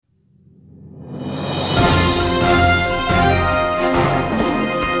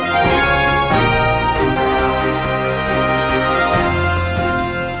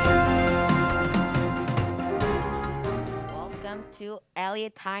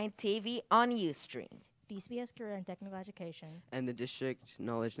Hine TV on Ustream. DCBS Career and Technical Education. And the District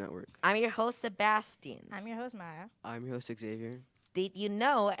Knowledge Network. I'm your host, Sebastian. I'm your host, Maya. I'm your host, Xavier. Did you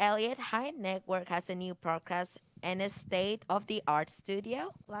know Elliott Hine Network has a new podcast and a state-of-the-art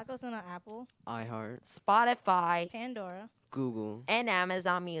studio? Lagos on Apple, iHeart, Spotify, Pandora. Google, and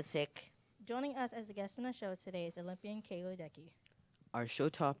Amazon Music. Joining us as a guest on the show today is Olympian Katie Ledecky. Our show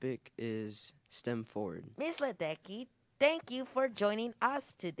topic is STEM Forward. Ms. Ledecky, thank you for joining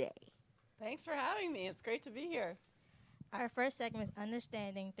us today. Thanks for having me. It's great to be here. Our first segment is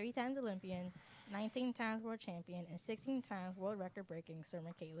Understanding 3 times Olympian, 19 times world champion, and 16 times world record breaking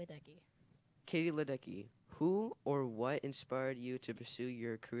swimmer Katie Ledecky. Katie Ledecky, who or what inspired you to pursue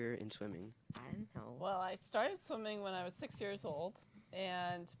your career in swimming? I don't know. Well, I started swimming when I was 6 years old,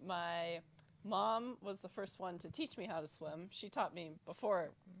 and my mom was the first one to teach me how to swim. She taught me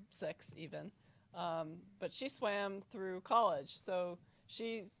before 6 even, but she swam through college, so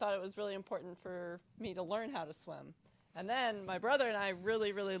she thought it was really important for me to learn how to swim. And then my brother and I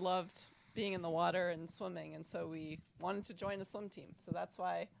really, really loved being in the water and swimming, and so we wanted to join a swim team. So that's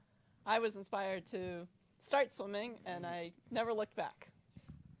why I was inspired to start swimming, and I never looked back.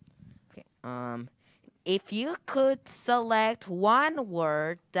 Okay. If you could select one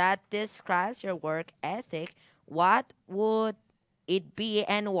word that describes your work ethic, what would it be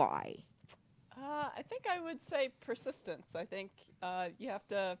and why? I think I would say persistence. I think you have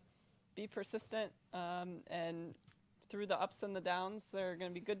to be persistent, and through the ups and the downs, there are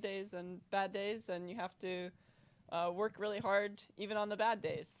going to be good days and bad days, and you have to work really hard even on the bad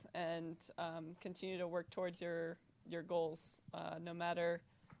days, and continue to work towards your goals, no matter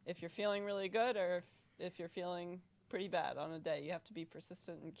if you're feeling really good or if you're feeling pretty bad on a day. You have to be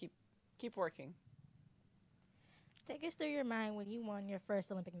persistent and keep working. Take us through your mind when you won your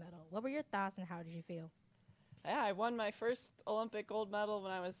first Olympic medal. What were your thoughts and how did you feel? Yeah, I won my first Olympic gold medal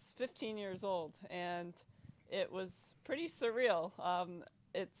when I was 15 years old, and it was pretty surreal.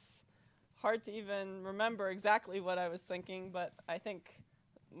 It's hard to even remember exactly what I was thinking, but I think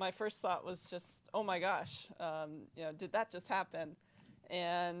my first thought was just, oh my gosh, did that just happen?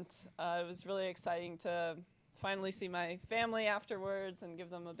 And it was really exciting to finally see my family afterwards and give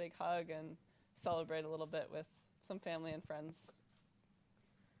them a big hug and celebrate a little bit with some family and friends.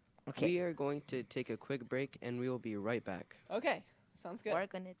 Okay. We are going to take a quick break, and we will be right back. Okay, sounds good. We're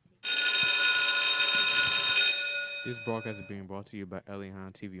gonna This broadcast is being brought to you by Elliott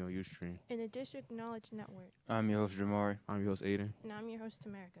Hine TV on Ustream. In the District Knowledge Network. I'm your host, Jamari. I'm your host, Aiden. And I'm your host,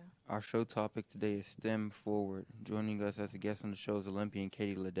 Tamarica. Our show topic today is STEM Forward. Joining us as a guest on the show is Olympian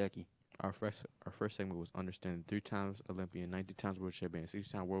Katie Ledecky. Our first segment was Understanding 3 times Olympian, 19 times world champion, 6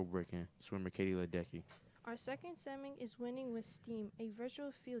 times world breaking swimmer Katie Ledecky. Our second segment is Winning with STEAM, a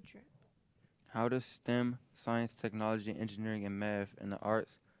virtual field trip. How does STEM, science, technology, engineering, and math, and the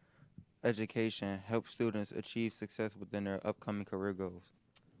arts education help students achieve success within their upcoming career goals?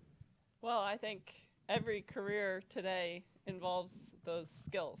 Well, I think every career today involves those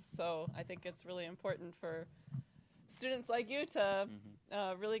skills. So I think it's really important for students like you to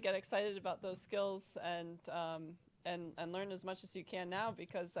really get excited about those skills and learn as much as you can now,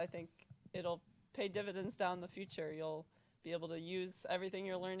 because I think it'll pay dividends down the future. You'll be able to use everything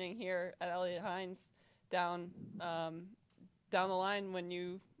you're learning here at Elliott Hines down the line when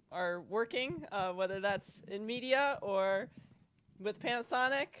you are working, whether that's in media or with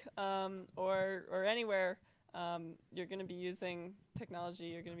Panasonic or anywhere. You're going to be using technology,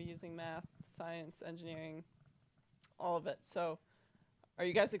 you're going to be using math, science, engineering, all of it. So are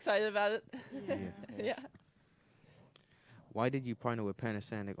you guys excited about it? Yeah. Yeah. Why did you partner with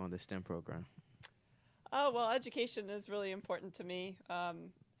Panasonic on the STEM program? Oh, well, education is really important to me,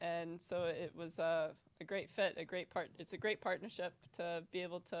 and so it was a great fit, It's a great partnership to be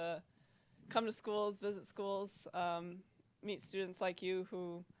able to come to schools, visit schools, meet students like you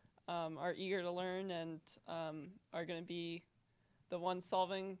who are eager to learn and are going to be the ones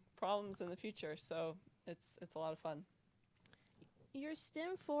solving problems in the future. So it's a lot of fun. Your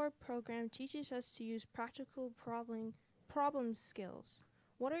STEM 4 program teaches us to use practical problem skills.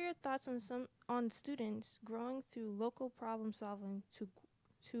 What are your thoughts on students growing through local problem solving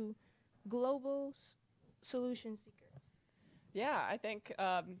to global solution seekers? Yeah, I think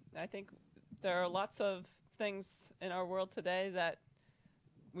there are lots of things in our world today that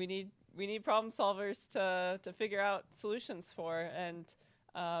we need problem solvers to figure out solutions for, and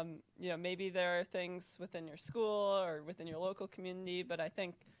maybe there are things within your school or within your local community, but I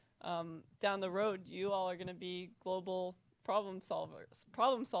think down the road you all are going to be global problem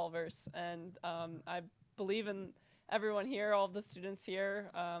solvers, and I believe in everyone here, all of the students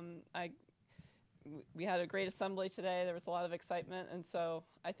here. we had a great assembly today. There was a lot of excitement, and so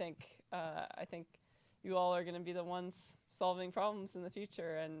I think you all are going to be the ones solving problems in the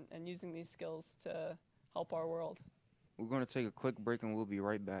future and using these skills to help our world. We're going to take a quick break and we'll be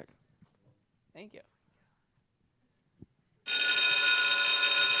right back. Thank you.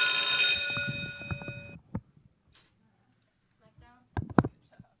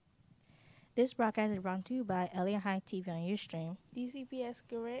 This broadcast is brought to you by Elliott High TV on Ustream DCPS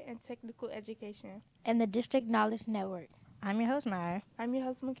Career and Technical Education. and the District Knowledge Network. I'm your host, Maya. I'm your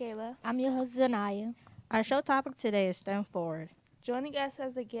host, Michaela. I'm your host, Zanaya. Our show topic today is STEM Forward. Joining us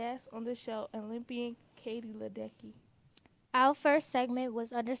as a guest on the show, Olympian Katie Ledecky. Our first segment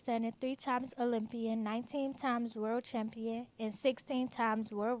was understanding 3 times Olympian, 19 times world champion, and 16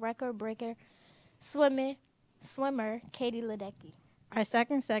 times world record breaker swimmer Katie Ledecky. Our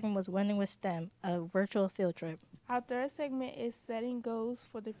second segment was Winning with STEM, a virtual field trip. Our third segment is setting goals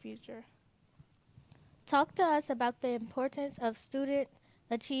for the future. Talk to us about the importance of student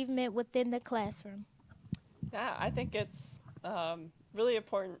achievement within the classroom. Yeah, I think it's really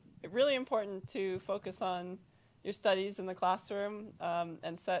important to focus on your studies in the classroom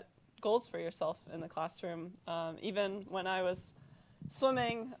and set goals for yourself in the classroom. Even when I was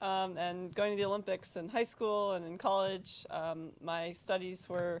swimming and going to the Olympics in high school and in college, my studies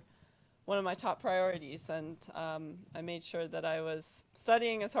were one of my top priorities, and I made sure that I was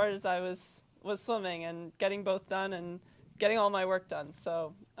studying as hard as I was swimming and getting both done and getting all my work done.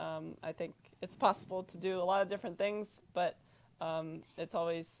 So I think it's possible to do a lot of different things, but it's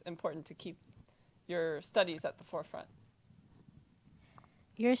always important to keep your studies at the forefront.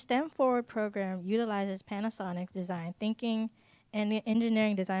 Your STEM Forward program utilizes Panasonic's design thinking and the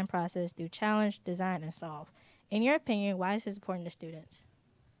engineering design process through challenge, design, and solve. In your opinion, why is this important to students?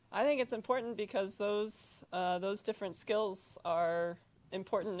 I think it's important because those different skills are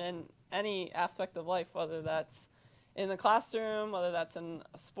important in any aspect of life, whether that's in the classroom, whether that's in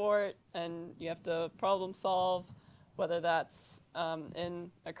a sport and you have to problem solve, whether that's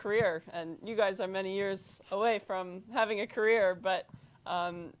in a career. And you guys are many years away from having a career, but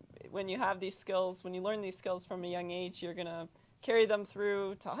when you have these skills, when you learn these skills from a young age, you're going to carry them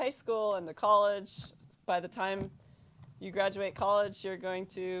through to high school and to college. By the time you graduate college, you're going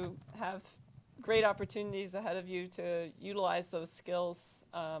to have great opportunities ahead of you to utilize those skills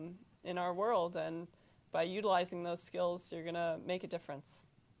in our world. And by utilizing those skills, you're going to make a difference.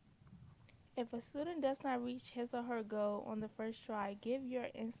 If a student does not reach his or her goal on the first try, give your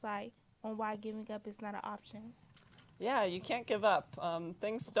insight on why giving up is not an option. Yeah, you can't give up.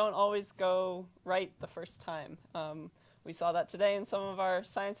 Things don't always go right the first time. We saw that today in some of our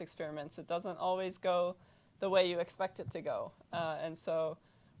science experiments. It doesn't always go the way you expect it to go. And so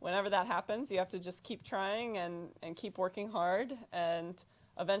whenever that happens, you have to just keep trying and keep working hard. And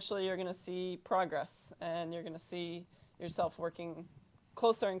eventually you're going to see progress and you're going to see yourself working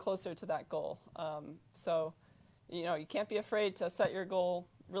closer and closer to that goal. So, you can't be afraid to set your goal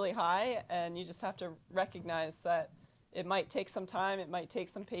really high, and you just have to recognize that it might take some time, it might take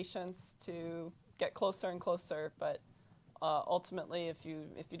some patience to get closer and closer, but ultimately, if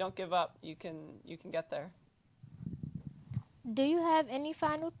you don't give up, you can get there. Do you have any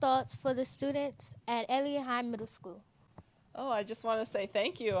final thoughts for the students at Elliott High Middle School? Oh, I just want to say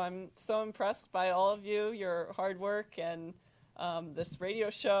thank you. I'm so impressed by all of you, your hard work, and this radio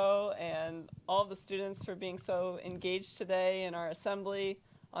show, and all of the students for being so engaged today in our assembly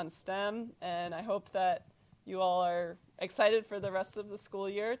on STEM. And I hope that you all are excited for the rest of the school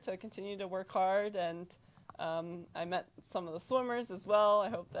year to continue to work hard. And I met some of the swimmers as well. I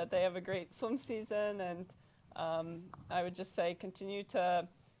hope that they have a great swim season. And I would just say continue to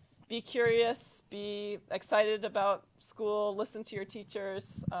be curious, be excited about school, listen to your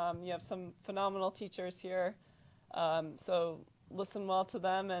teachers. You have some phenomenal teachers here. So listen well to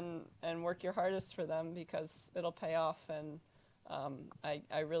them and work your hardest for them, because it'll pay off. And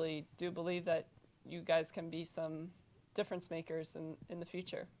I really do believe that you guys can be some difference makers in the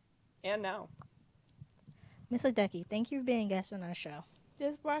future and now. Ms. Ledecky, thank you for being a guest on our show.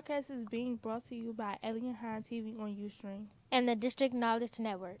 This broadcast is being brought to you by Elliott High TV on Ustream and the District Knowledge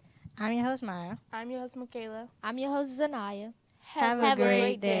Network. I'm your host, Maya. I'm your host, Michaela. I'm your host, Zanaya. Have a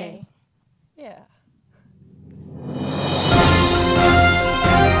great day. Yeah.